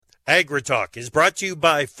AgriTalk is brought to you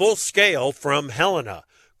by Full Scale from Helena.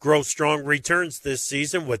 Grow strong returns this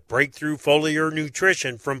season with breakthrough foliar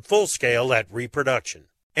nutrition from Full Scale at Reproduction.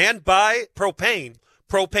 And by Propane.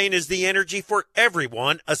 Propane is the energy for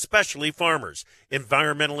everyone, especially farmers.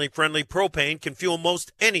 Environmentally friendly propane can fuel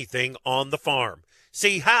most anything on the farm.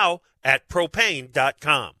 See how at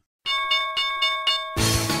propane.com.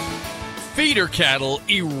 Feeder cattle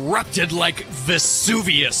erupted like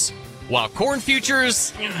Vesuvius, while corn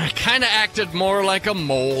futures kind of acted more like a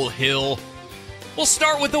molehill. We'll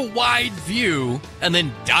start with a wide view and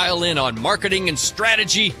then dial in on marketing and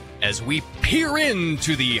strategy as we peer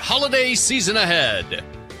into the holiday season ahead.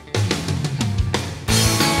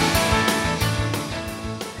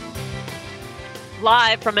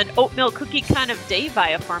 Live from an oatmeal cookie kind of day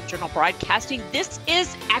via Farm Journal Broadcasting, this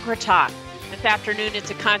is AgriTalk. This afternoon,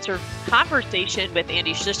 it's a conversation with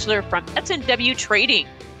Andy Schisler from S&W Trading.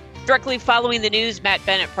 Directly following the news, Matt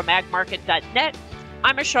Bennett from agmarket.net.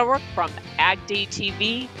 I'm Michelle Rook from Ag Day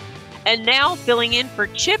TV. And now, filling in for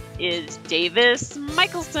Chip is Davis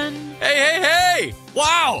Michelson. Hey!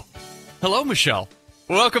 Wow! Hello, Michelle.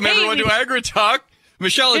 Welcome, everyone, to AgriTalk.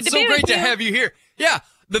 Michelle, it's so great to have you here. Yeah,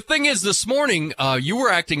 the thing is, this morning, you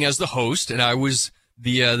were acting as the host, and I was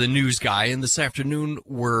the news guy, and this afternoon,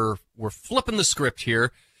 we're flipping the script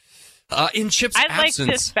here. In Chip's absence. I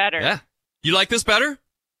like this better. Yeah. You like this better?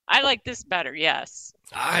 I like this better, yes.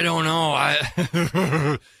 I don't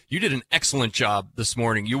know. You did an excellent job this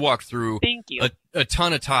morning. You walked through a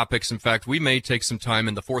ton of topics. In fact, we may take some time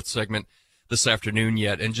in the fourth segment this afternoon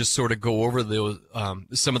yet and just sort of go over those,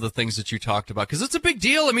 some of the things that you talked about, because it's a big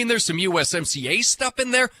deal. I mean, there's some USMCA stuff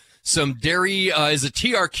in there, some dairy, is it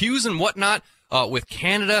TRQs and whatnot with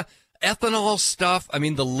Canada, ethanol stuff. I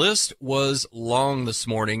mean, the list was long this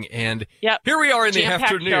morning, and here we are in the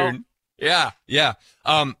afternoon. Show. Yeah.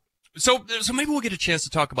 So maybe we'll get a chance to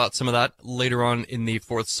talk about some of that later on in the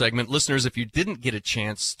fourth segment. Listeners, if you didn't get a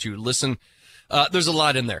chance to listen, there's a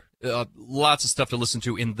lot in there. Lots of stuff to listen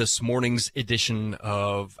to in this morning's edition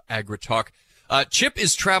of AgriTalk. Chip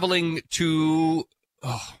is traveling to,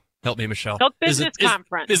 help me, Michelle. Milk Business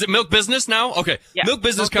Conference. Is it Milk Business now? Okay. Yeah, Milk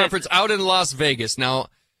Business Conference out in Las Vegas. Now,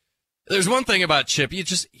 there's one thing about Chip. You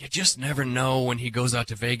just never know when he goes out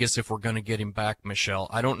to Vegas if we're going to get him back, Michelle.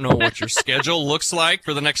 I don't know what your schedule looks like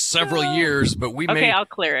for the next several years, but I'll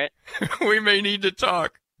clear it. We may need to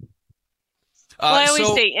talk. Well, I always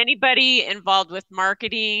say anybody involved with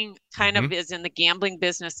marketing kind of is in the gambling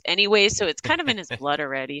business anyway, so it's kind of in his blood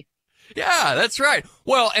already. Yeah, that's right.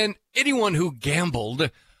 Well, and anyone who gambled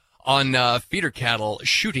on feeder cattle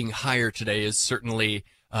shooting higher today is certainly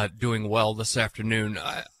doing well this afternoon.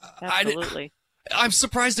 Absolutely. I'm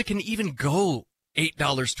surprised it can even go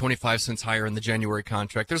 $8.25 higher in the January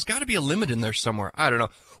contract. There's got to be a limit in there somewhere. I don't know.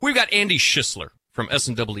 We've got Andy Schisler from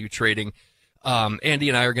S&W Trading. Andy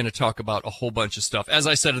and I are going to talk about a whole bunch of stuff. As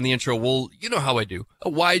I said in the intro, you know how I do, a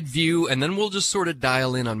wide view, and then we'll just sort of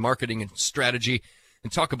dial in on marketing and strategy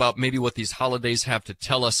and talk about maybe what these holidays have to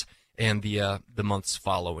tell us and the months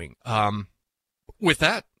following. With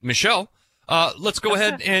that, Michelle, let's go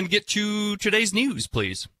ahead and get to today's news,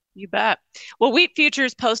 please. You bet. Well, wheat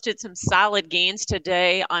futures posted some solid gains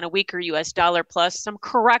today on a weaker U.S. dollar, plus some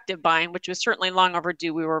corrective buying, which was certainly long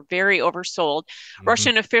overdue. We were very oversold.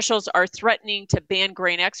 Russian officials are threatening to ban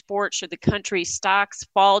grain exports should the country's stocks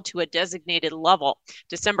fall to a designated level.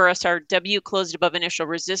 December SRW closed above initial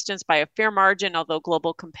resistance by a fair margin, although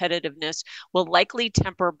global competitiveness will likely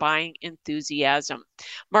temper buying enthusiasm.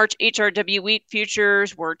 March HRW wheat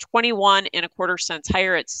futures were 21.25 cents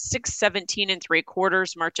higher at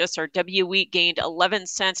 617.75. March SRW wheat gained 11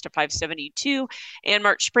 cents to 572, and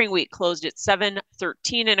March spring wheat closed at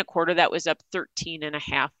 713.25. That was up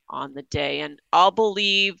 13.5 on the day. And I'll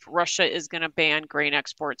believe Russia is going to ban grain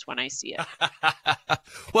exports when I see it.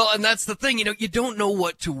 Well, and that's the thing, you don't know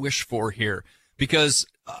what to wish for here, because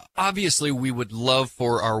obviously we would love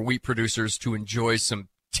for our wheat producers to enjoy some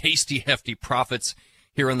tasty, hefty profits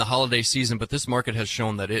here in the holiday season, but this market has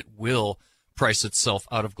shown that it will price itself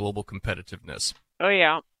out of global competitiveness. Oh,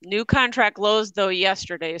 yeah. New contract lows, though,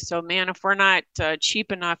 yesterday. So, man, if we're not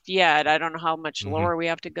cheap enough yet, I don't know how much lower we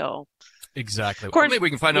have to go. Exactly. Well, maybe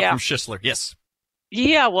we can find out from Schisler. Yes.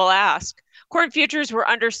 Yeah, we'll ask. Corn futures were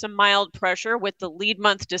under some mild pressure with the lead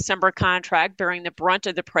month December contract bearing the brunt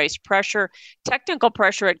of the price pressure. Technical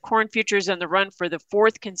pressure at corn futures on the run for the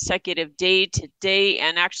fourth consecutive day today,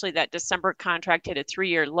 and actually that December contract hit a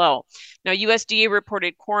 3-year low. Now, USDA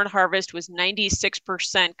reported corn harvest was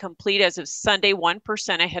 96% complete as of Sunday,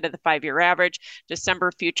 1% ahead of the 5-year average.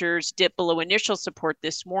 December futures dipped below initial support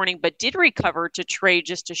this morning, but did recover to trade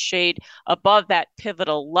just a shade above that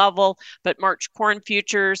pivotal level. But March corn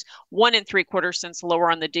futures 1 3/4 cents lower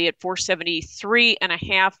on the day at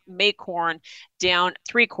 473.5. May corn down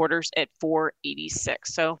 3/4 at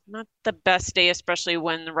 486. So not the best day, especially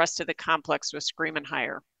when the rest of the complex was screaming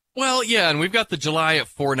higher. Well, yeah, and we've got the July at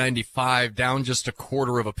 495, down just a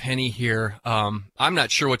quarter of a penny here. I'm not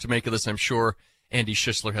sure what to make of this. I'm sure Andy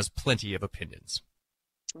Schisler has plenty of opinions.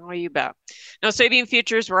 Oh, you bet. Now, soybean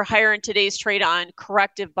futures were higher in today's trade on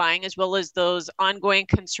corrective buying, as well as those ongoing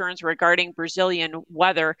concerns regarding Brazilian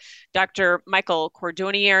weather. Dr. Michael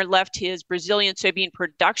Cordonier left his Brazilian soybean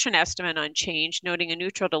production estimate unchanged, noting a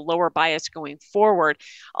neutral to lower bias going forward.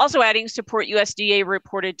 Also adding support, USDA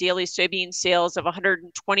reported daily soybean sales of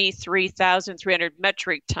 123,300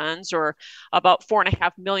 metric tons, or about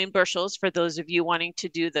 4.5 million bushels for those of you wanting to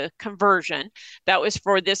do the conversion. That was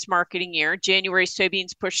for this marketing year. January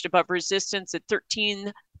soybeans pushed above resistance at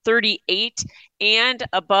 1338 and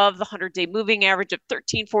above the 100-day moving average of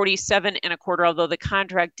 1347.25, although the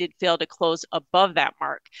contract did fail to close above that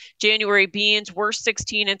mark. January beans were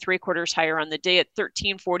 16 3/4 higher on the day at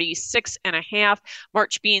 1346.5.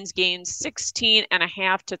 March beans gained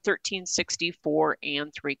 16.5 to 1364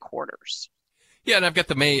 3/4. Yeah, and I've got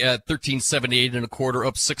the May at 1378.25,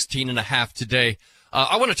 up 16.5 today.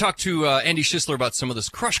 I want to talk to Andy Schisler about some of this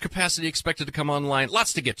crush capacity expected to come online.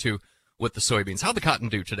 Lots to get to with the soybeans. How'd the cotton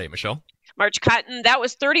do today, Michelle? March cotton, that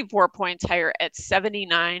was 34 points higher at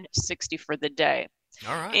 79.60 for the day.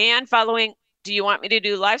 All right. And following, do you want me to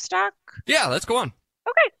do livestock? Yeah, let's go on.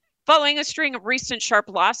 Okay. Following a string of recent sharp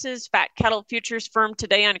losses, fat cattle futures firmed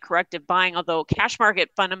today on corrective buying, although cash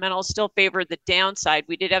market fundamentals still favor the downside.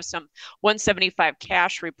 We did have some 175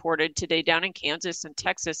 cash reported today down in Kansas and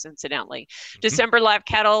Texas, incidentally. December live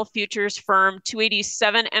cattle futures firmed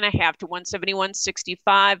 287.5 to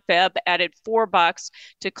 171.65. Feb added $4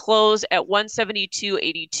 to close at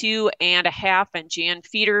 172.82.5, and Jan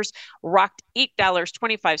feeders rocked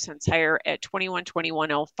 $8.25 higher at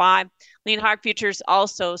 21.21.05. Lean hog futures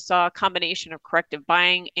also saw a combination of corrective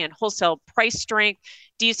buying and wholesale price strength.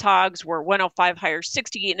 These hogs were 105 higher,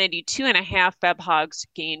 68.92.5. Feb hogs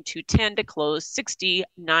gained 210 to close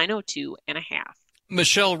 69.02.5.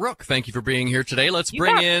 Michelle Rook, thank you for being here today. Let's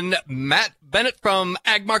bring in Matt Bennett from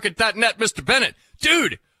agmarket.net. Mr. Bennett,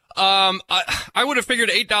 dude, I would have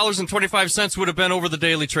figured $8.25 would have been over the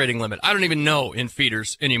daily trading limit. I don't even know in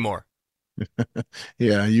feeders anymore.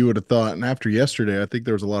 Yeah, you would have thought. And after yesterday, I think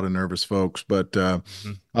there was a lot of nervous folks, but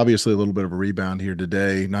obviously a little bit of a rebound here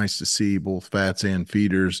today. Nice to see both fats and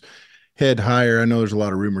feeders head higher. I know there's a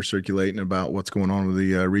lot of rumors circulating about what's going on with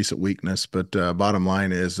the recent weakness, but bottom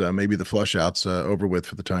line is maybe the flush out's over with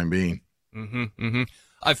for the time being.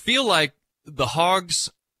 I feel like the hogs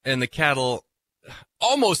and the cattle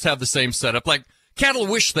almost have the same setup. Like cattle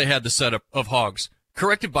wish they had the setup of hogs.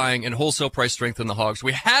 Corrective buying and wholesale price strength in the hogs.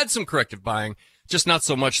 We had some corrective buying, just not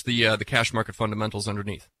so much the cash market fundamentals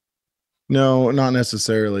underneath. No, not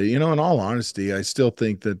necessarily. In all honesty, I still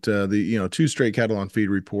think that the 2 straight cattle on feed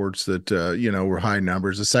reports that were high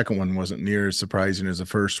numbers. The second one wasn't near as surprising as the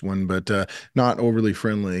first one, but not overly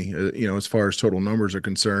friendly, as far as total numbers are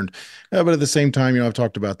concerned. But at the same time, I've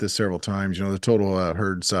talked about this several times. The total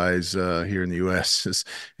herd size here in the U.S.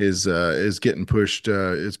 is getting pushed.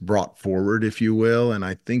 It's brought forward, if you will, and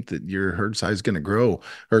I think that your herd size is going to grow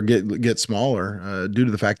or get smaller due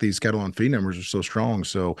to the fact that these cattle on feed numbers are so strong.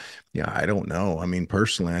 So, yeah, I don't know. I mean,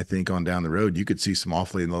 personally, I think on down the road, you could see some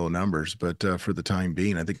awfully low numbers. But for the time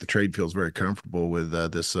being, I think the trade feels very comfortable with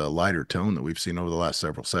this lighter tone that we've seen over the last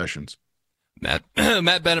several sessions. Matt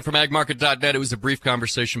Bennett from agmarket.net. It was a brief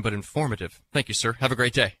conversation, but informative. Thank you, sir. Have a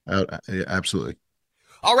great day. Yeah, absolutely.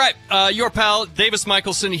 All right. Your pal, Davis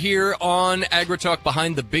Michelson, here on AgriTalk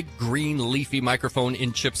behind the big green leafy microphone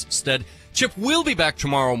in Chip's stead. Chip will be back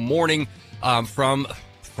tomorrow morning from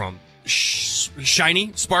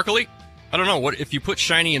shiny, sparkly. I don't know what if you put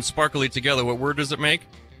shiny and sparkly together, what word does it make?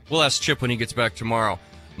 We'll ask Chip when he gets back tomorrow.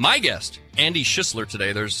 My guest, Andy Schisler,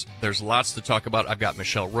 today. There's lots to talk about. I've got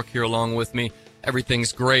Michelle Rook here along with me.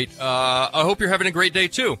 Everything's great. I hope you're having a great day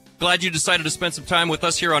too. Glad you decided to spend some time with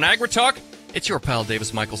us here on AgriTalk. It's your pal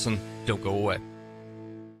Davis Michelson. Don't go away.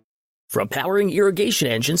 From powering irrigation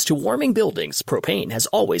engines to warming buildings, propane has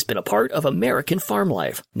always been a part of American farm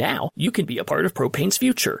life. Now, you can be a part of propane's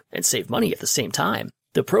future and save money at the same time.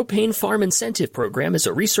 The Propane Farm Incentive Program is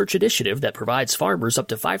a research initiative that provides farmers up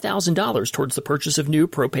to $5,000 towards the purchase of new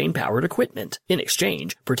propane-powered equipment. In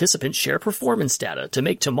exchange, participants share performance data to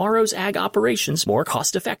make tomorrow's ag operations more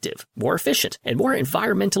cost-effective, more efficient, and more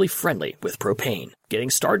environmentally friendly with propane. Getting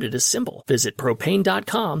started is simple. Visit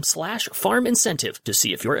propane.com/farm incentive to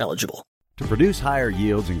see if you're eligible. To produce higher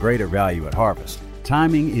yields and greater value at harvest,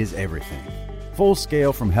 timing is everything. Full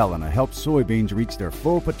Scale from Helena helps soybeans reach their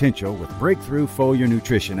full potential with breakthrough foliar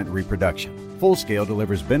nutrition and reproduction. Full Scale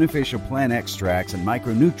delivers beneficial plant extracts and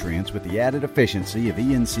micronutrients with the added efficiency of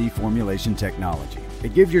ENC formulation technology.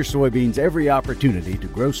 It gives your soybeans every opportunity to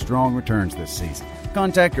grow strong returns this season.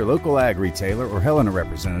 Contact your local ag retailer or Helena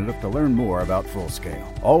representative to learn more about Full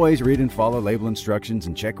Scale. Always read and follow label instructions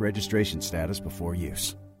and check registration status before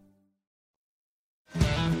use.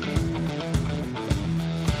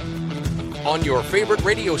 On your favorite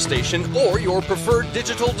radio station or your preferred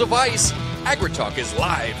digital device, AgriTalk is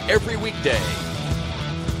live every weekday.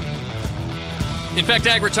 In fact,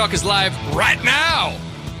 AgriTalk is live right now.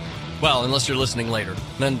 Well, unless you're listening later,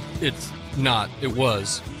 then it's not. It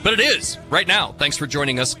was, but it is right now. Thanks for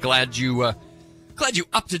joining us. Glad you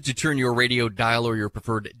opted to turn your radio dial or your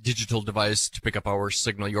preferred digital device to pick up our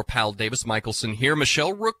signal. Your pal Davis Michelson here.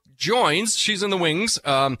 Michelle Rook joins. She's in the wings.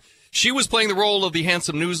 She was playing the role of the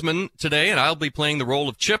handsome newsman today, and I'll be playing the role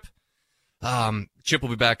of Chip. Chip will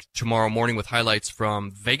be back tomorrow morning with highlights from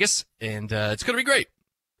Vegas, and it's going to be great.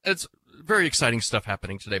 It's very exciting stuff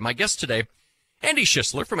happening today. My guest today, Andy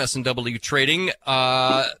Schisler from S&W Trading.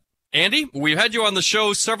 Andy, we've had you on the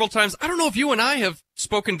show several times. I don't know if you and I have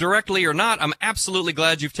spoken directly or not. I'm absolutely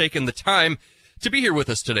glad you've taken the time to be here with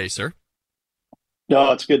us today, sir.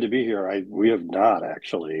 No, it's good to be here. We have not,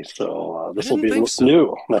 actually. So this will be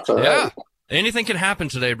new. That's all right. Yeah. Anything can happen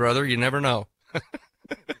today, brother. You never know.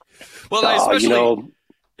 Well, I especially...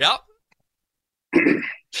 Yeah.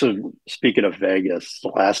 So speaking of Vegas,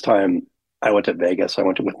 the last time I went to Vegas, I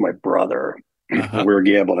went with my brother. We were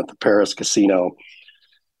gambling at the Paris casino,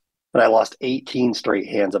 and I lost 18 straight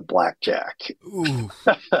hands of blackjack. Ooh.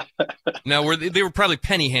 Now, they were probably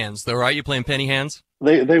penny hands, though, right? You playing penny hands?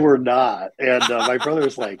 They were not. And my brother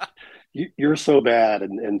was like, you're so bad.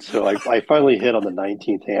 And so I finally hit on the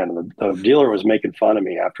 19th hand. And the dealer was making fun of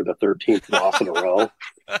me after the 13th loss in a row.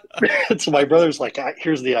 And so my brother's like,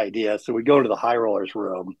 here's the idea. So we go to the high rollers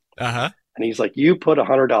room. And he's like, you put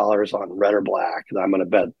 $100 on red or black, and I'm going to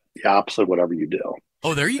bet the opposite of whatever you do.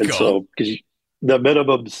 Oh, there you go. So because the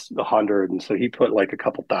minimum's 100, and so he put like a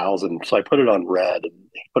couple thousand. So I put it on red, and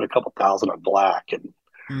he put a couple thousand on black, and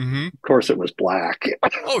of course it was black.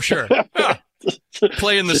 Oh, sure. Yeah.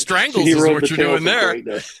 Playing the strangles is what you're doing there.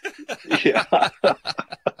 Yeah.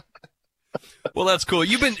 Well, that's cool.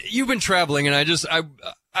 You've been traveling, and I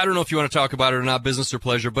don't know if you want to talk about it or not, business or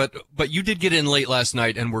pleasure, but you did get in late last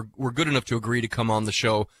night, and we're good enough to agree to come on the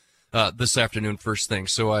show this afternoon first thing.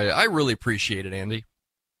 So I really appreciate it, Andy.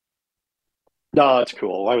 No, it's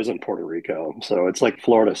cool. I was in Puerto Rico, so it's like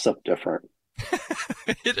Florida, except different.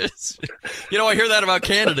 It is. You know, I hear that about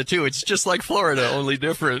Canada too. It's just like Florida, only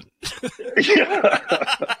different.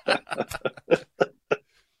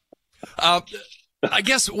 I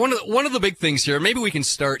guess one of the big things here, maybe we can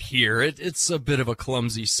start here. It's a bit of a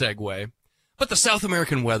clumsy segue, but the South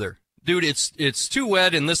American weather, dude, it's too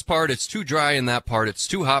wet in this part, it's too dry in that part, it's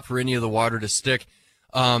too hot for any of the water to stick.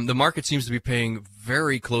 The market seems to be paying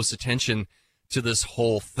very close attention to this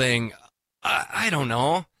whole thing. I don't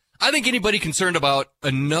know. I think anybody concerned about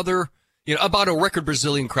about a record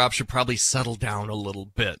Brazilian crop should probably settle down a little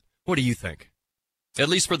bit. What do you think? At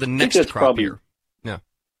least for the next crop year. Yeah.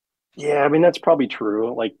 Yeah, I mean, that's probably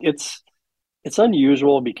true. Like it's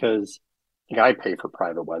unusual because I pay for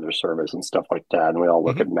private weather service and stuff like that, and we all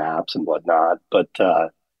look at maps and whatnot. But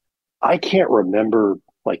I can't remember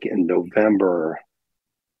like in November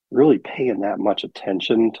really paying that much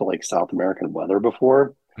attention to like South American weather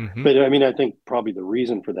before. But I mean, I think probably the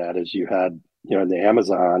reason for that is you had, in the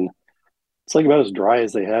Amazon, it's like about as dry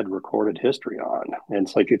as they had recorded history on. And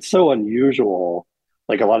it's like, it's so unusual,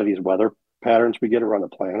 like a lot of these weather patterns we get around the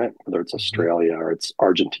planet, whether it's Australia or it's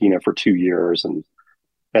Argentina for 2 years. And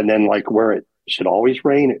then like where it should always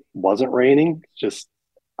rain, it wasn't raining. Just,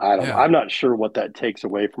 I don't know. I'm not sure what that takes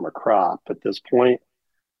away from a crop at this point,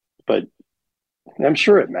 but I'm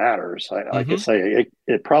sure it matters. Like I say,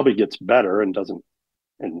 it probably gets better and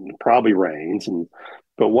probably rains.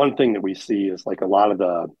 But one thing that we see is like a lot of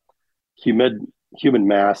the human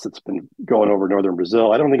mass that's been going over northern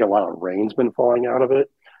Brazil. I don't think a lot of rain's been falling out of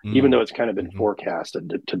it. even though it's kind of been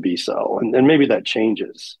forecasted to be so. And maybe that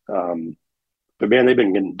changes. But man, they've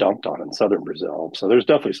been getting dumped on in southern Brazil. So there's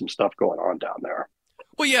definitely some stuff going on down there.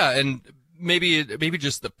 Well, yeah, and maybe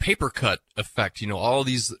just the paper cut effect, all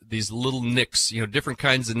these little nicks, different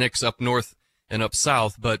kinds of nicks up north and up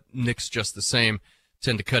south, but nicks just the same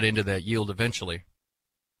tend to cut into that yield eventually.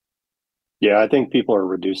 Yeah, I think people are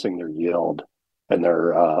reducing their yield and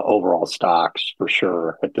their overall stocks for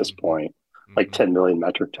sure at this point, like 10 million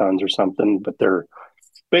metric tons or something, but they're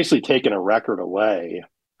basically taking a record away,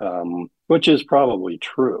 which is probably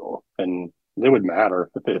true. And it would matter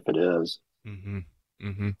if it is.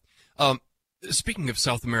 Speaking of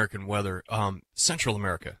South American weather, Central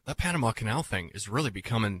America, that Panama Canal thing is really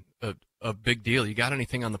becoming a big deal. You got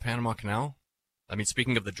anything on the Panama Canal? I mean,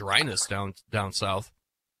 speaking of the dryness down south.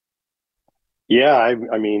 Yeah,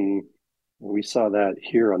 I mean, we saw that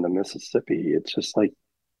here on the Mississippi. It's just like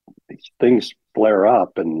things flare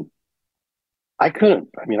up, and I can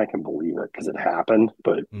believe it because it happened,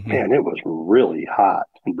 but man, it was really hot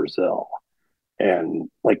in Brazil and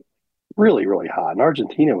like really, really hot. And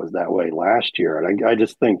Argentina was that way last year. And I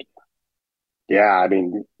just think, yeah, I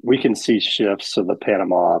mean, we can see shifts so the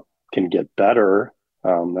Panama can get better.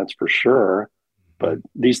 That's for sure. But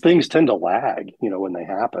these things tend to lag, when they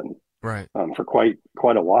happen. Right. For quite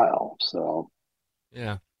a while. So,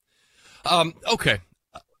 yeah. Okay.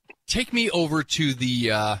 Take me over to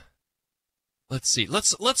the, let's see.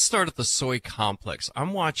 Let's start at the soy complex.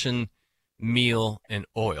 I'm watching meal and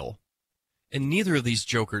oil, and neither of these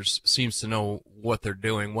jokers seems to know what they're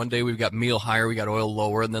doing. One day we've got meal higher, we got oil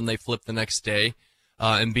lower, and then they flip the next day.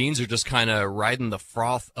 And beans are just kind of riding the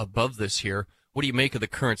froth above this here. What do you make of the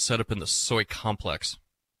current setup in the soy complex?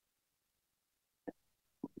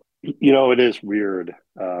 It is weird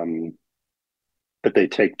that they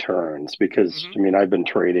take turns because, I mean, I've been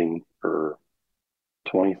trading for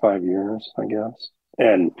 25 years, I guess.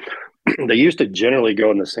 And they used to generally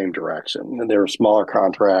go in the same direction. And there were smaller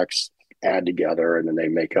contracts add together and then they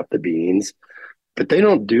make up the beans. But they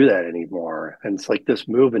don't do that anymore. And it's like this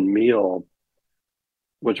move in meal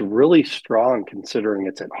was really strong considering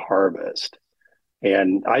it's at harvest.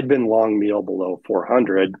 And I'd been long meal below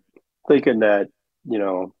 400, thinking that,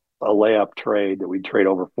 a layup trade that we'd trade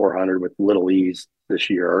over 400 with little ease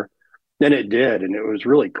this year. Then it did, and it was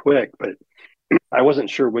really quick, but I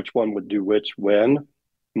wasn't sure which one would do which when.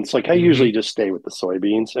 And it's like I usually just stay with the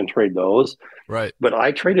soybeans and trade those. Right. But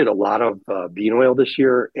I traded a lot of bean oil this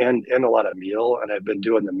year and a lot of meal, and I've been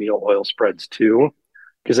doing the meal oil spreads too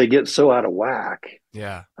because they get so out of whack.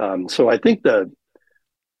 Yeah. So I think the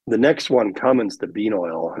next one coming's the bean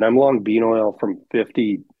oil, and I'm long bean oil from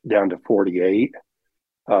 50 down to 48.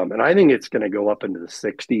 And I think it's going to go up into the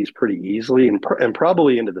 60s pretty easily and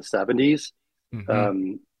probably into the 70s.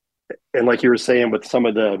 And like you were saying, with some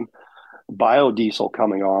of the biodiesel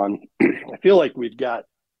coming on, I feel like we've got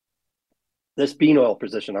this bean oil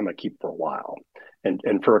position I'm going to keep for a while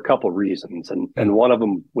and for a couple of reasons. And one of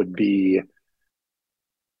them would be,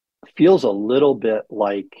 feels a little bit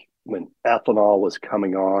like when ethanol was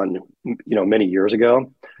coming on, many years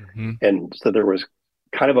ago. And so there was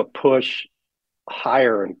kind of a push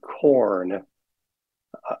higher in corn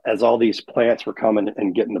as all these plants were coming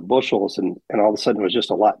and getting the bushels, and all of a sudden it was just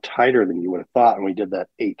a lot tighter than you would have thought, and we did that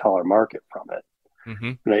 $8 market from it.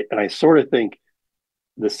 And I sort of think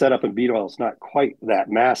the setup in bean oil is not quite that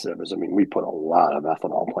massive, we put a lot of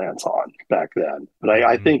ethanol plants on back then, but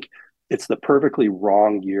I think it's the perfectly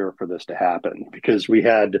wrong year for this to happen because we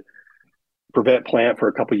had prevent plant for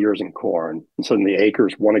a couple of years in corn, and so then the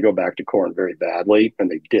acres want to go back to corn very badly, and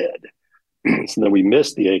they did. So then we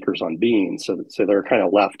missed the acres on beans. So they're kind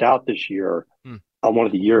of left out this year on one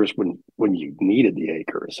of the years when you needed the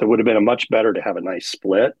acres. So it would have been much better to have a nice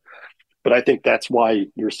split. But I think that's why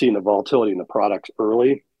you're seeing the volatility in the products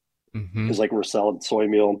early. Because like we're selling soy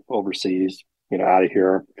meal overseas, out of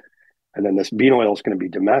here. And then this bean oil is going to be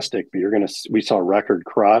domestic, but we saw record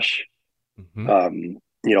crush,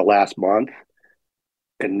 last month.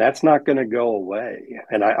 And that's not going to go away.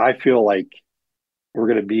 And I feel like we're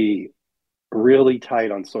going to be really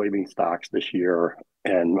tight on soybean stocks this year.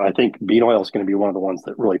 And I think bean oil is going to be one of the ones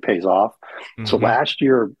that really pays off. So last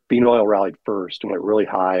year, bean oil rallied first and went really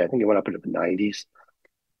high. I think it went up into the 90s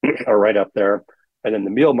or right up there. And then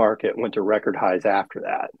the meal market went to record highs after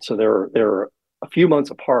that. So they're a few months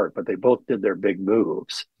apart, but they both did their big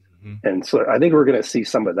moves. And so I think we're going to see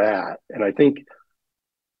some of that. And I think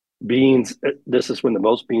beans, this is when the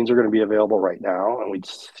most beans are going to be available right now. And we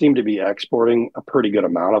seem to be exporting a pretty good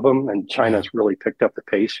amount of them. And China's really picked up the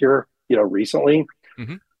pace here, recently.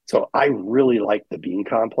 So I really like the bean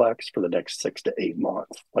complex for the next 6 to 8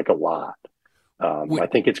 months, like a lot. I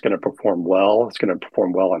think it's going to perform well. It's going to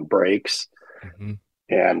perform well on breaks. Mm-hmm.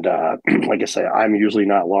 And like I say, I'm usually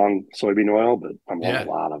not long soybean oil, but I'm long a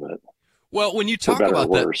lot of it. Well, when you talk better about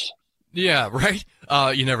or worse. yeah, right.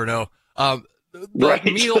 You never know. The Right.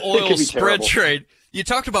 meal oil spread terrible. trade. You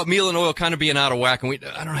talked about meal and oil kind of being out of whack, and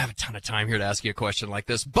I don't have a ton of time here to ask you a question like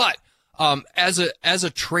this, but as a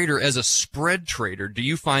trader, as a spread trader, do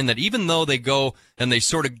you find that even though they go and they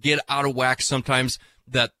sort of get out of whack sometimes,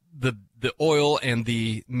 that the oil and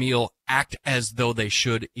the meal act as though they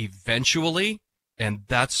should eventually, and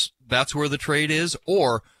that's where the trade is?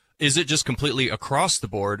 Or is it just completely across the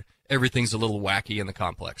board, everything's a little wacky in the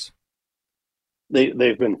complex?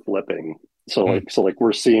 They've been flipping. So like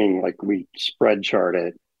we're seeing, like, we spread chart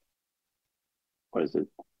it. What is it?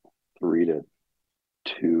 3-2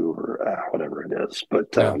 or whatever it is.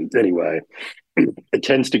 But anyway, it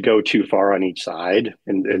tends to go too far on each side.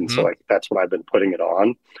 And so that's what I've been putting it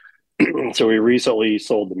on. So we recently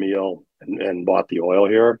sold the meal and bought the oil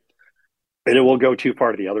here. And it will go too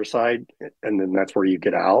far to the other side. And then that's where you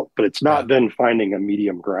get out. But it's not been finding a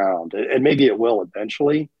medium ground. And maybe it will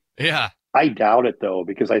eventually. Yeah. I doubt it, though,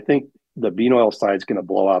 because I think the bean oil side is going to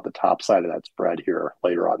blow out the top side of that spread here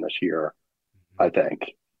later on this year, I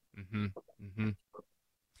think. Mm-hmm. Mm-hmm.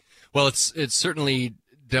 Well, it's certainly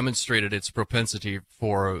demonstrated its propensity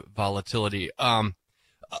for volatility. See,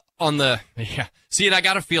 and I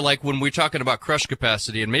got to feel like when we're talking about crush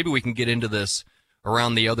capacity, and maybe we can get into this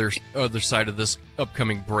around the other side of this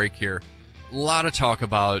upcoming break here, a lot of talk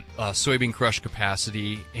about soybean crush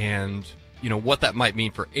capacity and, what that might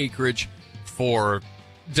mean for acreage, for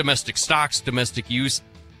domestic stocks, domestic use.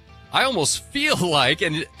 I almost feel like,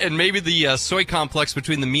 and maybe the soy complex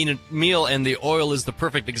between the meal and the oil is the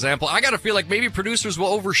perfect example. I got to feel like maybe producers will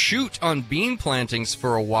overshoot on bean plantings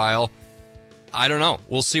for a while. I don't know.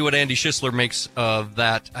 We'll see what Andy Schisler makes of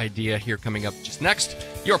that idea here coming up just next.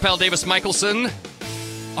 Your pal Davis Michelson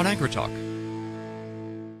on AgriTalk.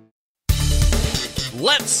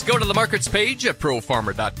 Let's go to the markets page at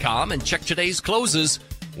profarmer.com and check today's closes,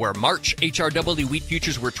 where March HRW wheat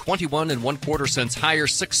futures were 21 1/4 cents higher,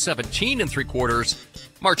 6.17 3/4.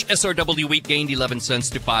 March SRW wheat gained 11 cents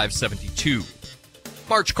to 5.72.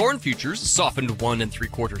 March corn futures softened 1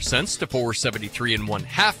 3/4 cents to 4.73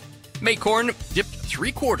 1/2. May corn dipped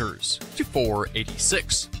 3/4 to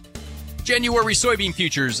 4.86. January soybean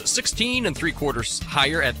futures 16 3/4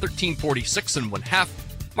 higher at 13.46 1/2.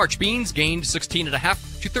 March beans gained 16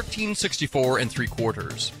 1/2 to 13.64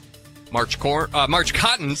 3/4. March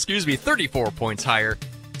cotton, 34 points higher,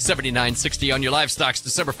 79.60 on your livestock.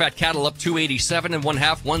 December fat cattle up 287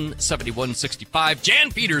 1/2, 171.65.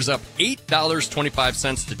 Jan feeders up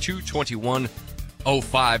 $8.25 to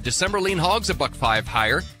 221.05. December lean hogs $1.05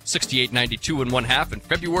 higher, 68.92 1/2, and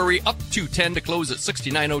February up 210 to close at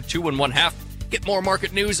 69.02 1/2. Get more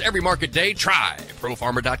market news every market day. Try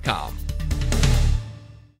profarmer.com.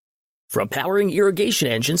 From powering irrigation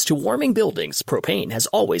engines to warming buildings, propane has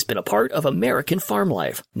always been a part of American farm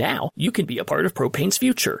life. Now, you can be a part of propane's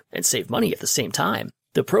future and save money at the same time.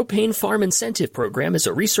 The Propane Farm Incentive Program is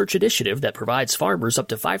a research initiative that provides farmers up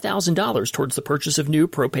to $5,000 towards the purchase of new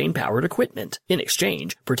propane-powered equipment. In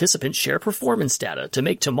exchange, participants share performance data to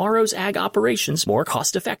make tomorrow's ag operations more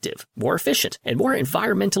cost-effective, more efficient, and more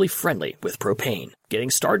environmentally friendly with propane. Getting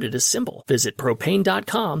started is simple. Visit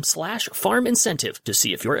propane.com/farm incentive to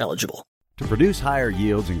see if you're eligible. To produce higher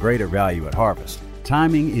yields and greater value at harvest,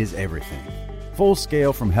 timing is everything. Full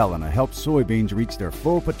Scale from Helena helps soybeans reach their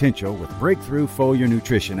full potential with breakthrough foliar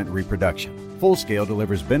nutrition and reproduction. Full Scale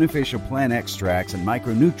delivers beneficial plant extracts and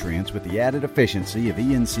micronutrients with the added efficiency of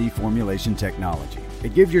ENC formulation technology.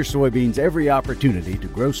 It gives your soybeans every opportunity to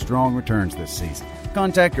grow strong returns this season.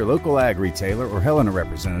 Contact your local ag retailer or Helena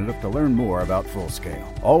representative to learn more about Full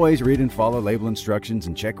Scale. Always read and follow label instructions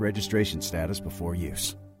and check registration status before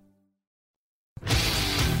use.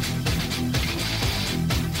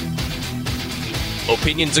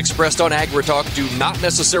 Opinions expressed on AgriTalk do not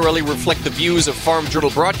necessarily reflect the views of Farm Journal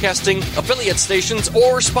Broadcasting, affiliate stations,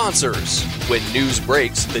 or sponsors. When news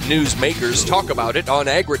breaks, the news makers talk about it on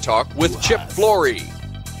AgriTalk with Chip Flory.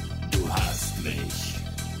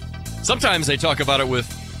 Sometimes they talk about it with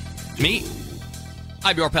me.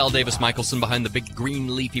 I'm your pal Davis Michelson behind the big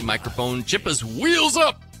green leafy microphone. Chip is wheels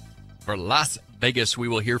up for Las Vegas. We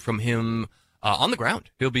will hear from him on the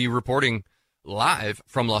ground. He'll be reporting live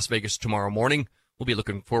from Las Vegas tomorrow morning. We'll be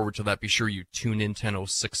looking forward to that. Be sure you tune in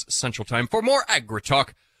 10:06 Central Time for more AgriTalk.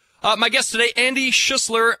 My guest today, Andy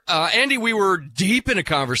Schisler. Andy, we were deep in a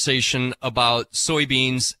conversation about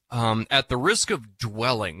soybeans. At the risk of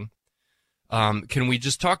dwelling, can we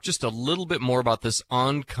just talk just a little bit more about this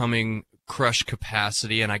oncoming crush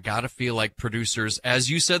capacity, and I got to feel like producers, as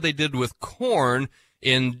you said they did with corn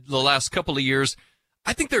in the last couple of years,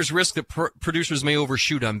 I think there's risk that producers may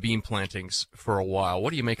overshoot on bean plantings for a while.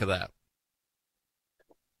 What do you make of that?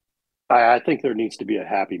 I think there needs to be a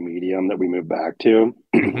happy medium that we move back to,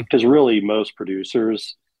 because really most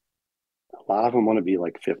producers, a lot of them want to be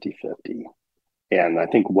like 50-50. And I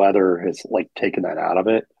think weather has like taken that out of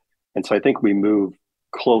it. And so I think we move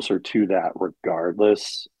closer to that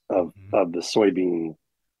regardless of the soybean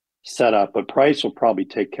setup, but price will probably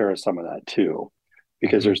take care of some of that too,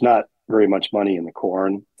 because there's not very much money in the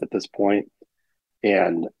corn at this point.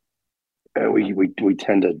 And we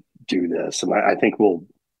tend to do this. And I think we'll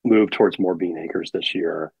move towards more bean acres this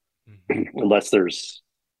year, unless there's,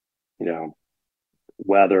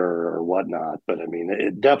 weather or whatnot. But I mean,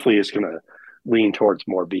 it definitely is going to lean towards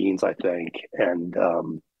more beans, I think. And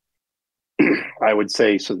I would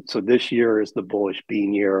say, so this year is the bullish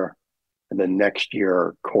bean year. And then next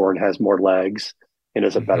year, corn has more legs and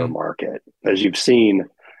is a better market. As you've seen,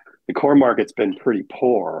 the corn market's been pretty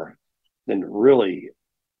poor. And really,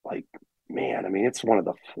 like, man, I mean, it's one of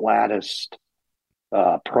the flattest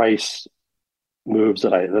price moves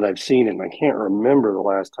that I've seen, and I can't remember the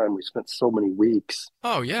last time we spent so many weeks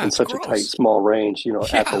in such a tight small range,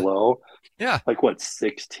 at the low. Like what,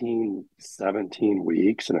 16, 17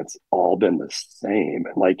 weeks, and it's all been the same.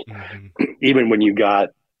 And like even when you got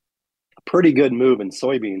a pretty good move in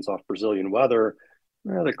soybeans off Brazilian weather,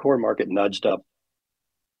 the corn market nudged up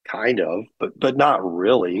kind of, but not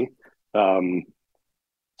really.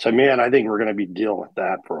 So, man, I think we're going to be dealing with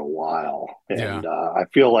that for a while. And I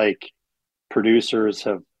feel like producers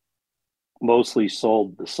have mostly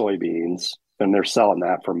sold the soybeans, and they're selling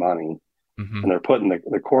that for money. And they're putting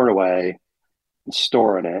the corn away and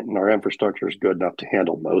storing it. And our infrastructure is good enough to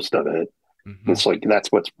handle most of it. It's like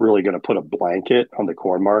that's what's really going to put a blanket on the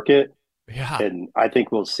corn market. And I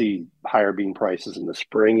think we'll see higher bean prices in the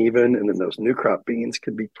spring even. And then those new crop beans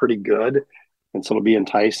could be pretty good. And so it'll be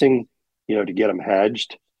enticing, to get them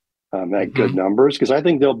hedged at good numbers, because I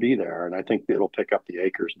think they'll be there, and I think it'll pick up the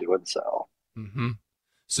acres doing so.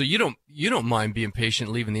 So you don't mind being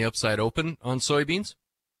patient, leaving the upside open on soybeans?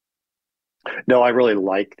 No, I really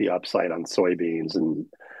like the upside on soybeans,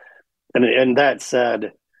 and that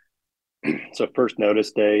said, so first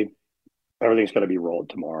notice day, everything's going to be rolled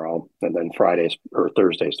tomorrow, and then Friday's or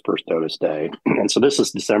Thursday's first notice day, and so this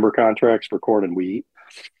is December contracts for corn and wheat.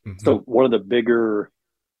 So one of the bigger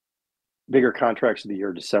contracts of the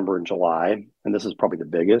year, December and July, and this is probably the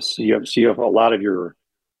biggest. So you have a lot of your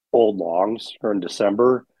old longs are in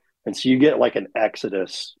December, and so you get like an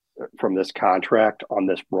exodus from this contract on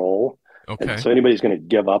this roll. And so anybody's going to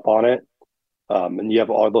give up on it, and you have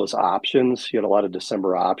all those options. You had a lot of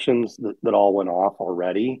December options that all went off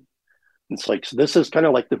already. It's like, so this is kind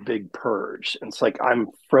of like the big purge. And it's like, I'm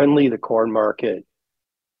friendly the corn market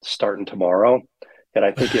starting tomorrow, and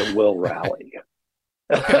I think it will rally.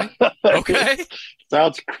 Okay.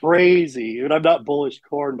 Sounds crazy. And I'm not bullish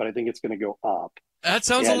corn, but I think it's going to go up. That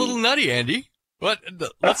sounds a little nutty, Andy.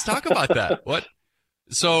 Let's talk about that. What?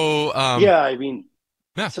 So, I mean,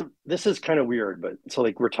 so this is kind of weird, but so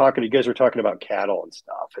like you guys were talking about cattle and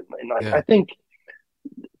stuff. And I think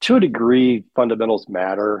to a degree, fundamentals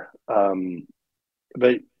matter.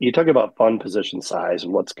 But you talk about fund position size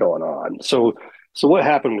and what's going on. So what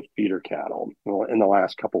happened with feeder cattle in the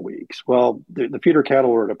last couple of weeks? Well, the feeder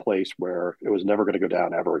cattle were at a place where it was never going to go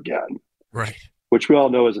down ever again. Right. Which we all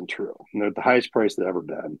know isn't true. And they're at the highest price they've ever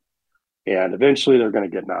been. And eventually they're going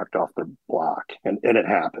to get knocked off their block. And it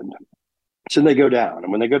happened. So they go down.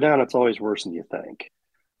 And when they go down, it's always worse than you think.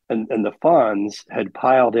 And the funds had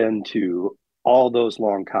piled into all those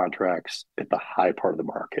long contracts at the high part of the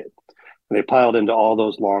market. And they piled into all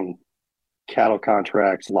those long cattle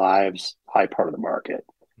contracts, lives, high part of the market.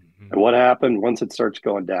 And what happened once it starts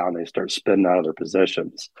going down, they start spinning out of their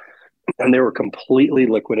positions. And they were completely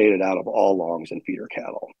liquidated out of all longs and feeder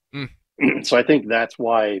cattle. So I think that's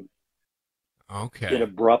why it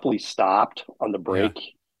abruptly stopped on the break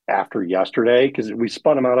after yesterday, because we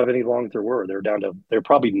spun them out of any longs there were. They're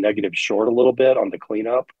probably negative short a little bit on the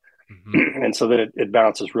cleanup. And so then it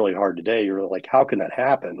bounces really hard today. You're like, how can that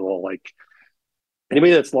happen? Well, like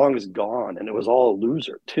anybody that's long is gone, and it was all a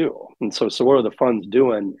loser too. And so what are the funds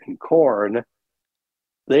doing in corn?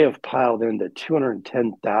 They have piled into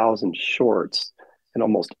 210,000 shorts, and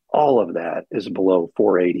almost all of that is below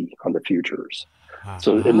 480 on the futures.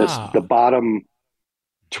 So in the bottom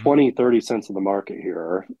 20, 30 cents of the market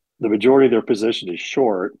here, the majority of their position is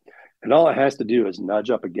short, and all it has to do is nudge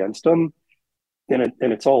up against them, and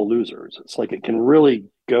it's all losers. It's like it can really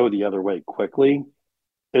go the other way quickly.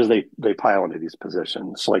 is they pile into these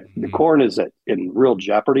positions. Like the corn is in real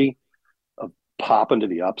jeopardy of popping to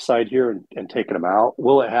the upside here and taking them out.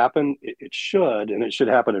 Will it happen? It should, and it should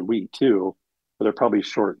happen in wheat too. But they're probably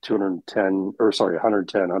short 110,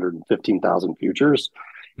 115,000 futures.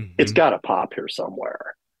 It's got to pop here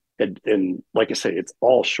somewhere. And like I say, it's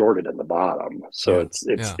all shorted in the bottom. So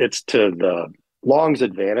it's to the long's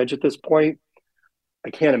advantage at this point. I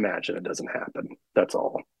can't imagine it doesn't happen. That's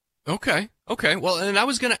all. Okay. Well, and I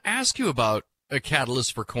was going to ask you about a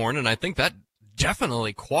catalyst for corn, and I think that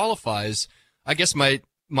definitely qualifies. I guess my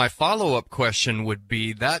follow-up question would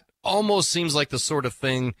be, that almost seems like the sort of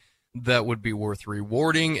thing that would be worth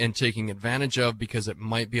rewarding and taking advantage of because it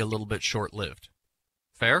might be a little bit short-lived.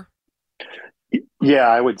 Fair? Yeah,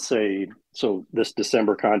 I would say so. This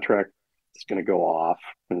December contract is going to go off,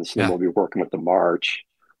 and then we'll be working with the March.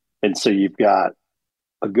 And so you've got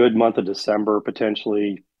a good month of December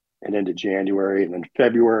potentially, and into January, and then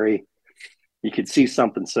February. You could see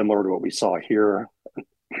something similar to what we saw here,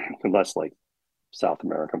 unless like South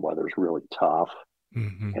American weather is really tough,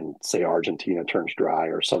 and say Argentina turns dry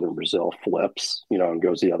or Southern Brazil flips, and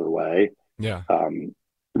goes the other way. Yeah.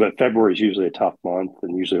 But February is usually a tough month,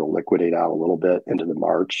 and usually will liquidate out a little bit into the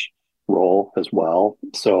March roll as well.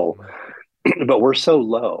 So, but we're so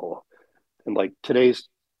low, and like today's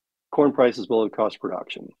corn price is below the cost of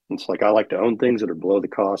production. It's like I like to own things that are below the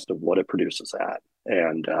cost of what it produces at,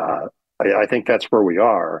 and I think that's where we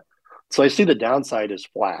are. So I see the downside is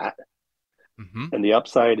flat, and the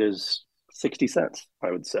upside is 60 cents.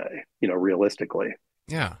 I would say, realistically.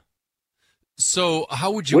 Yeah. So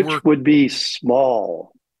how would you Which would be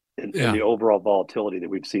small in the overall volatility that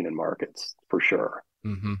we've seen in markets, for sure.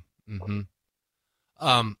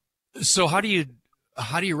 So how do you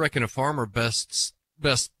reckon a farmer best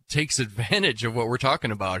takes advantage of what we're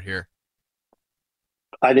talking about here?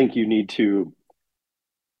 I think you need to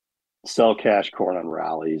sell cash corn on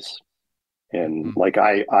rallies. And like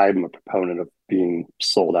I'm a proponent of being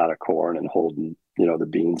sold out of corn and holding, the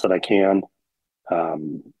beans that I can.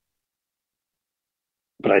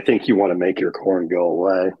 But I think you want to make your corn go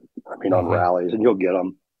away. I mean, on rallies, and you'll get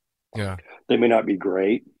them. Yeah. They may not be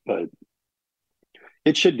great, but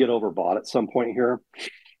it should get overbought at some point here.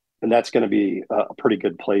 And that's going to be a pretty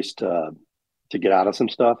good place to get out of some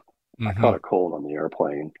stuff. I caught a cold on the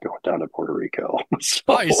airplane going down to Puerto Rico.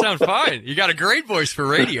 Oh, you sound fine. You got a great voice for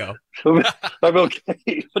radio. I'm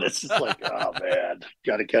okay, but it's just like, oh man,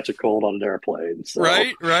 got to catch a cold on an airplane. So,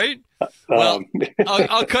 right. Well,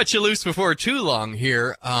 I'll cut you loose before too long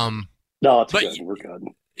here. No, it's good. We're good.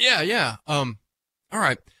 Yeah. All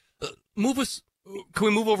right. Can we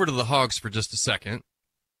move over to the hogs for just a second?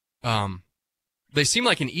 They seem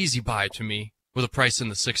like an easy buy to me with a price in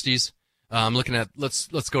the 60s. I'm looking at, let's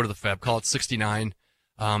go to the Feb, call it 69,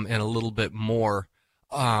 and a little bit more.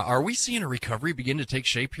 Are we seeing a recovery begin to take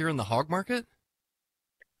shape here in the hog market?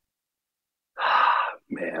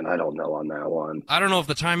 Man, I don't know on that one. I don't know if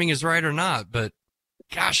the timing is right or not, but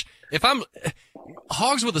gosh,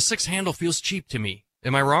 hogs with a 6 handle feels cheap to me.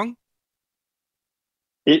 Am I wrong?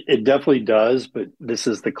 It definitely does, but this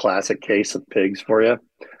is the classic case of pigs for you.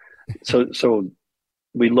 So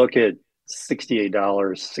we look at $68,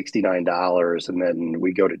 $69, and then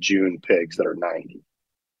we go to June pigs that are 90.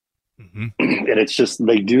 And it's just,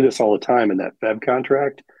 they do this all the time in that Feb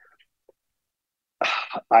contract.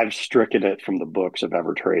 I've stricken it from the books of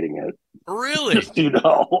ever trading it. Really? Just,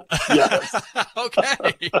 yes.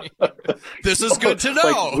 Okay. This is good to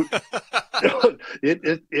know.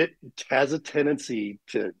 It has a tendency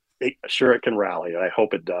to, sure, it can rally, and I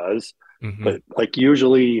hope it does. But like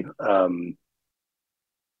usually,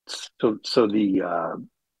 so the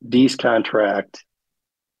D's contract,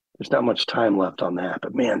 there's not much time left on that.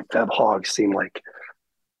 But man, Feb hogs seem like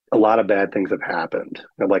a lot of bad things have happened.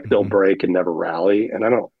 And like they'll break and never rally. And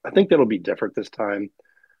I think that'll be different this time,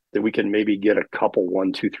 that we can maybe get a couple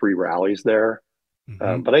 1, 2, 3 rallies there.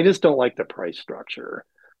 But I just don't like the price structure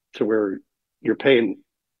to where you're paying.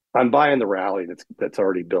 I'm buying the rally that's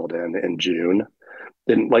already built in June.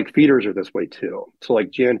 Then like feeders are this way too. So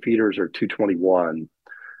like Jan feeders are 221,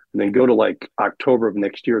 and then go to like October of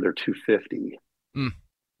next year, they're 250.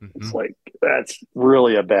 It's like, that's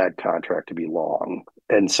really a bad contract to be long.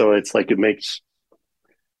 And so it's like, to me,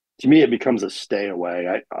 it becomes a stay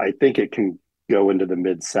away. I think it can go into the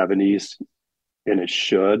mid 70s, and it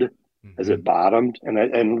should, as it bottomed.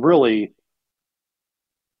 And really,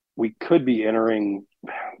 we could be entering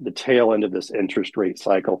the tail end of this interest rate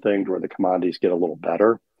cycle thing where the commodities get a little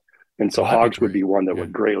better. And so hogs would be one that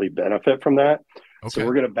would greatly benefit from that. Okay. So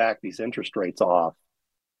we're going to back these interest rates off,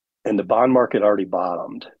 and the bond market already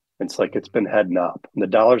bottomed. It's like it's been heading up and the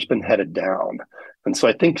dollar's been headed down. And so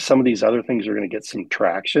I think some of these other things are going to get some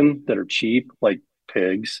traction that are cheap, like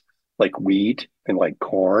pigs, like wheat, and like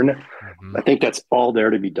corn. Mm-hmm. I think that's all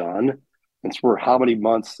there to be done. And so we're how many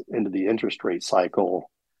months into the interest rate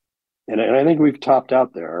cycle? And I think we've topped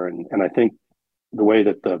out there. And I think the way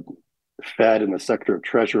that the Fed and the Secretary of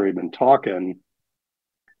Treasury have been talking,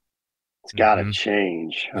 it's got to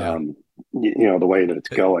change. Yeah. The way that it's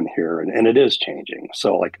going here, and it is changing.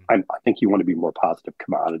 So, like, I think you want to be more positive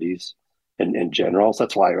commodities in general. So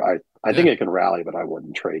that's why I think it can rally, but I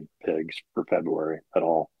wouldn't trade pigs for February at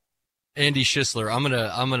all. Andy Schisler,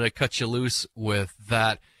 I'm gonna cut you loose with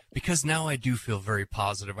that, because now I do feel very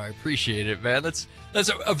positive. I appreciate it, man. That's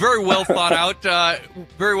a very well thought out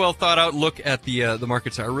look at the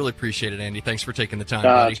markets. I really appreciate it, Andy. Thanks for taking the time.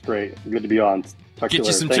 That's great. Good to be on. Get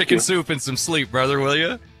you some chicken soup and some sleep, brother, will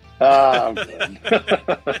you? I'm good.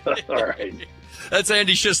 All right. That's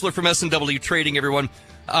Andy Schisler from S&W Trading, everyone.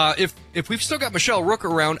 If we've still got Michelle Rook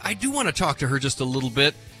around, I do want to talk to her just a little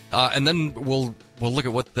bit, and then we'll look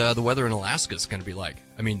at what the weather in Alaska is going to be like.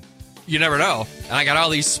 I mean, you never know. And I got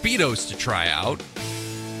all these Speedos to try out.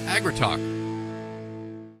 AgriTalk.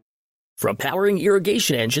 From powering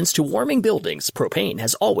irrigation engines to warming buildings, propane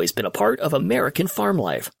has always been a part of American farm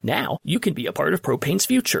life. Now, you can be a part of propane's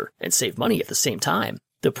future and save money at the same time.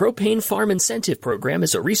 The Propane Farm Incentive Program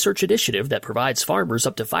is a research initiative that provides farmers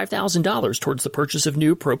up to $5,000 towards the purchase of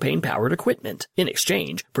new propane-powered equipment. In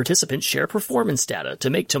exchange, participants share performance data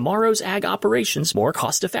to make tomorrow's ag operations more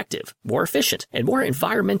cost-effective, more efficient, and more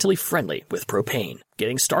environmentally friendly with propane.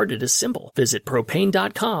 Getting started is simple. Visit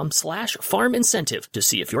propane.com/farm incentive to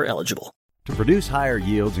see if you're eligible. To produce higher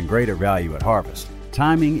yields and greater value at harvest,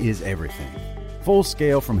 timing is everything. Full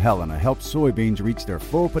Scale from Helena helps soybeans reach their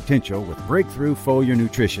full potential with breakthrough foliar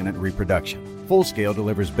nutrition and reproduction. Full Scale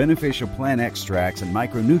delivers beneficial plant extracts and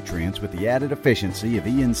micronutrients with the added efficiency of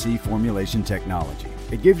ENC formulation technology.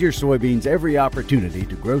 It gives your soybeans every opportunity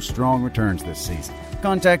to grow strong returns this season.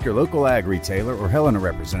 Contact your local ag retailer or Helena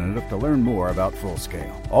representative to learn more about Full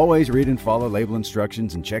Scale. Always read and follow label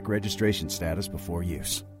instructions and check registration status before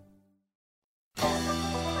use.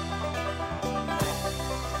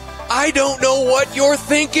 I don't know what you're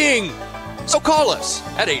thinking. So call us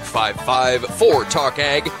at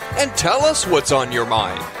 855-4TALK-AG and tell us what's on your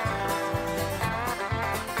mind.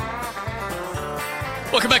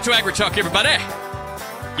 Welcome back to AgriTalk, everybody.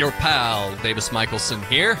 Your pal, Davis Michelson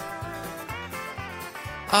here.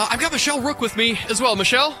 I've got Michelle Rook with me as well.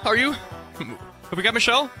 Michelle, how are you? Have we got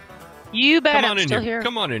Michelle? You bet. Come on I'm in still here. here.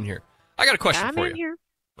 Come on in here. I got a question for you. I'm in here.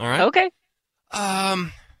 All right. Okay.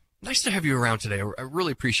 Nice to have you around today. I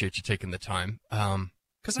really appreciate you taking the time,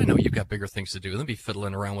 because I know you've got bigger things to do than be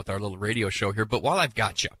fiddling around with our little radio show here. But while I've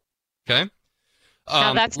got you, okay?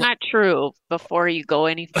 Now, that's not true before you go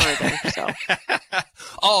any further. So,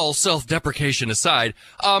 all self-deprecation aside,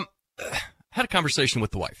 had a conversation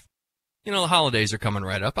with the wife. You know, the holidays are coming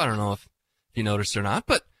right up. I don't know if you noticed or not,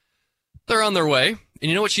 but they're on their way.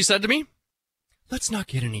 And you know what she said to me? Let's not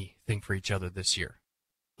get anything for each other this year.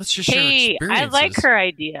 Let's just share experiences. I like her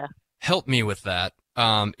idea. Help me with that.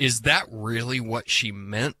 Is that really what she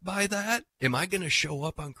meant by that? Am I going to show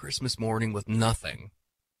up on Christmas morning with nothing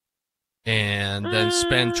and then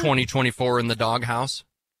spend 2024 in the doghouse?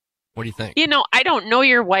 What do you think? You know, I don't know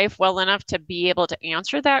your wife well enough to be able to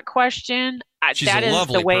answer that question. She's that a is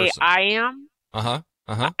lovely the way person. I am. Uh-huh.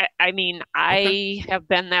 I mean, I have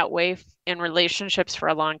been that way in relationships for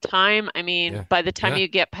a long time. I mean, by the time you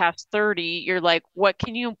get past 30, you're like, what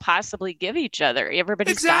can you possibly give each other?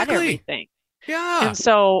 Everybody's got everything. Yeah. And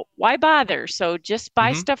so why bother? So just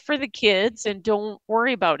buy stuff for the kids and don't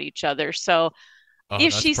worry about each other. So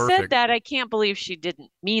if she said that, I can't believe she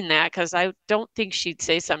didn't mean that, because I don't think she'd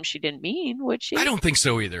say something she didn't mean, would she? I don't think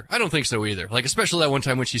so either. Like, especially that one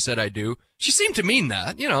time when she said I do. She seemed to mean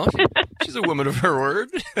that, you know. She's a woman of her word.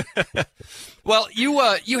 Well, you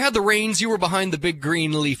had the reins. You were behind the big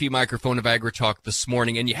green leafy microphone of AgriTalk this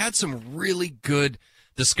morning, and you had some really good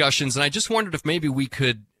discussions, and I just wondered if maybe we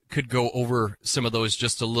could go over some of those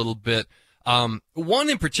just a little bit. One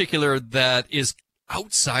in particular that is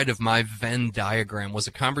outside of my Venn diagram was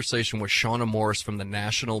a conversation with Shauna Morris from the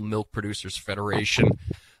National Milk Producers Federation.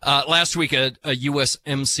 Last week, a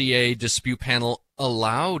USMCA dispute panel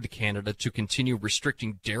allowed Canada to continue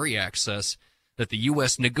restricting dairy access that the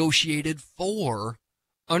U.S. negotiated for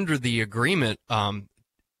under the agreement.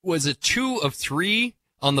 Was it 2 of 3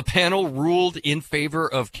 on the panel ruled in favor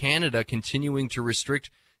of Canada continuing to restrict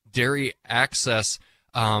dairy access?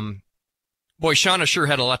 Boy, Shauna sure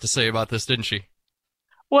had a lot to say about this, didn't she?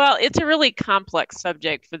 Well, it's a really complex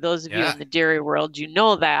subject for those of you in the dairy world. You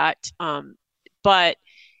know that. But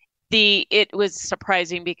it was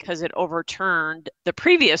surprising because it overturned the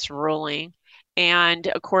previous ruling. And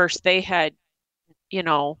of course, they had,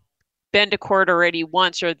 been to court already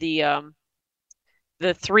once, or the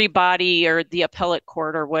three body or the appellate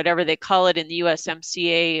court or whatever they call it in the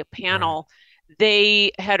USMCA panel. Right.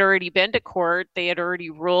 They had already been to court. They had already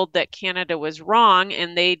ruled that Canada was wrong,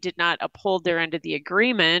 and they did not uphold their end of the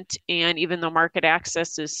agreement. And even though market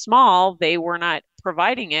access is small, they were not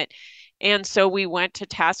providing it. And so we went to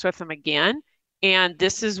task with them again. And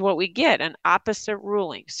this is what we get, an opposite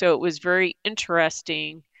ruling. So it was very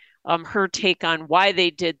interesting, her take on why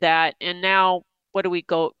they did that. And now what do we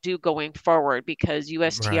do going forward? Because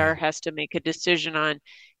USTR has to make a decision on,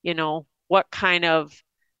 what kind of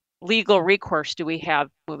legal recourse do we have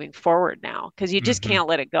moving forward now? Because you just can't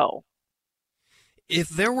let it go. If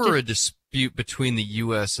there were a dispute between the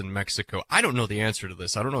U.S. and Mexico, I don't know the answer to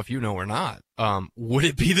this. I don't know if you know or not. Would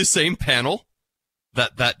it be the same panel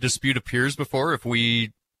that dispute appears before if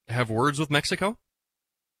we have words with Mexico?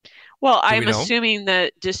 Well, I'm assuming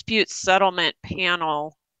the dispute settlement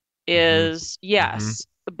panel is yes,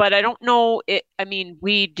 but I don't know it. I mean,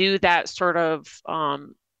 we do that sort of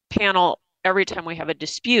panel every time we have a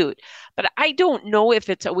dispute, but I don't know if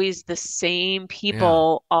it's always the same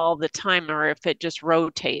people all the time, or if it just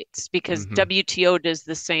rotates, because WTO does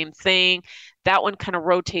the same thing. That one kind of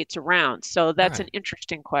rotates around. So that's an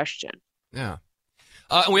interesting question. Yeah.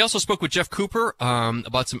 And we also spoke with Jeff Cooper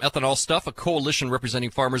about some ethanol stuff. A coalition representing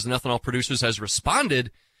farmers and ethanol producers has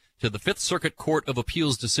responded to the Fifth Circuit Court of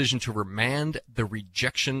Appeals decision to remand the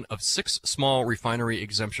rejection of 6 small refinery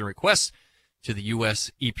exemption requests to the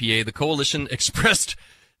U.S. EPA. The coalition expressed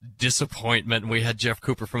disappointment. We had Jeff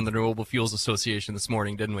Cooper from the Renewable Fuels Association this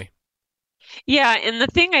morning, didn't we? Yeah, and the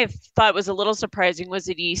thing I thought was a little surprising was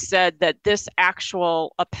that he said that this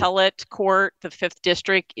actual appellate court, the 5th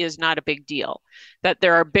District, is not a big deal, that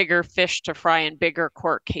there are bigger fish to fry in bigger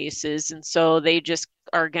court cases, and so they just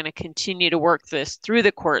are going to continue to work this through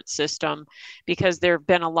the court system, because there have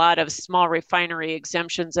been a lot of small refinery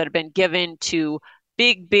exemptions that have been given to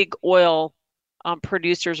big oil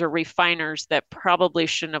producers or refiners that probably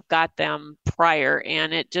shouldn't have got them prior.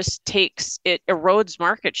 And it just it erodes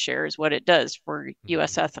market share is what it does for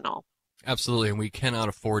U.S. ethanol. Absolutely. And we cannot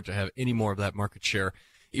afford to have any more of that market share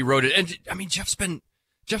eroded. And I mean, Jeff's been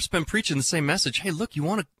preaching the same message. Hey, look,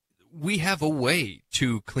 we have a way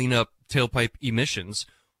to clean up tailpipe emissions.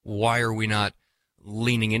 Why are we not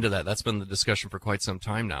leaning into that? That's been the discussion for quite some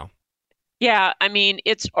time now. Yeah, I mean,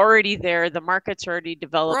 it's already there. The market's already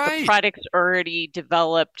developed. Right. The product's already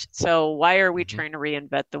developed. So why are we trying to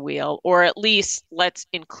reinvent the wheel? Or at least let's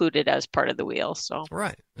include it as part of the wheel. So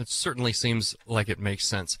right. It certainly seems like it makes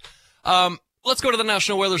sense. Let's go to the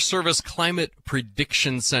National Weather Service Climate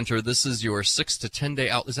Prediction Center. This is your 6 to 10 day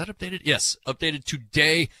out. Is that updated? Yes, updated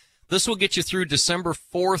today. This will get you through December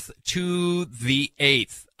 4th to the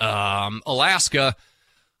 8th. Alaska,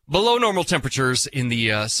 below normal temperatures in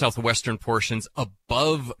the southwestern portions,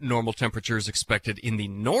 above normal temperatures expected in the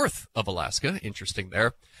north of Alaska. Interesting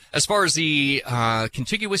there. As far as the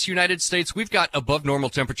contiguous United States, we've got above normal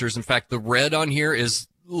temperatures. In fact, the red on here is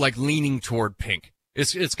like leaning toward pink.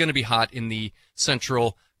 It's going to be hot in the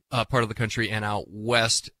central part of the country and out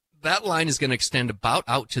west. That line is going to extend about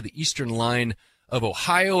out to the eastern line of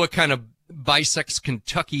Ohio. It kind of bisects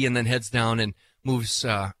Kentucky and then heads down and moves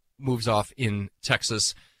off in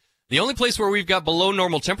Texas. The only place where we've got below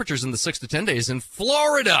normal temperatures in the 6 to 10 days in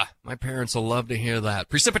Florida. My parents will love to hear that.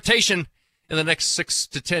 Precipitation in the next 6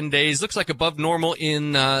 to 10 days looks like above normal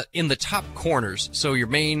in the top corners. So your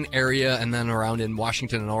main area and then around in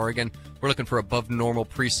Washington and Oregon, we're looking for above normal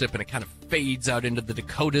precip, and it kind of fades out into the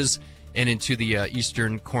Dakotas and into the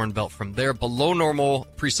eastern Corn Belt from there. Below normal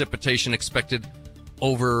precipitation expected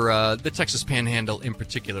over the Texas Panhandle in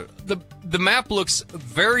particular. The map looks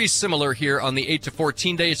very similar here on the 8 to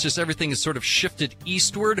 14 day. It's just everything is sort of shifted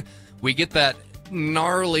eastward. We get that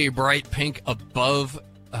gnarly bright pink above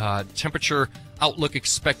temperature outlook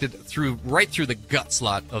expected right through the gut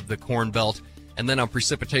slot of the Corn Belt. And then on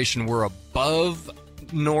precipitation, we're above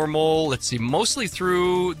normal. Let's see, mostly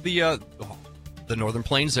through the northern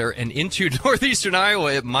plains there and into northeastern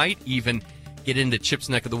Iowa. It might even get into Chip's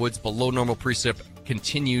neck of the woods. Below normal precip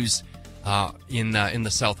continues in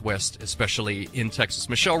the southwest, especially in Texas.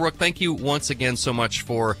 Michelle Rook, thank you once again so much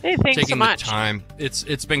for taking the time.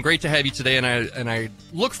 It's been great to have you today, and I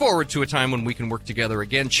look forward to a time when we can work together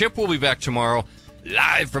again. Chip will be back tomorrow,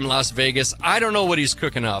 live from Las Vegas. I don't know what he's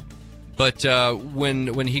cooking up, but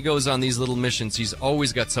when he goes on these little missions, he's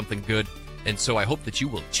always got something good. And so I hope that you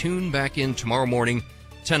will tune back in tomorrow morning,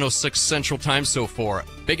 10:06 Central Time. So for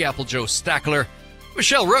Big Apple Joe Stackler,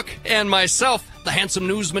 Michelle Rook and myself, the handsome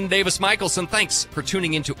newsman Davis Michelson, thanks for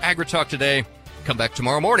tuning into AgriTalk today. Come back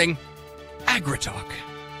tomorrow morning. AgriTalk.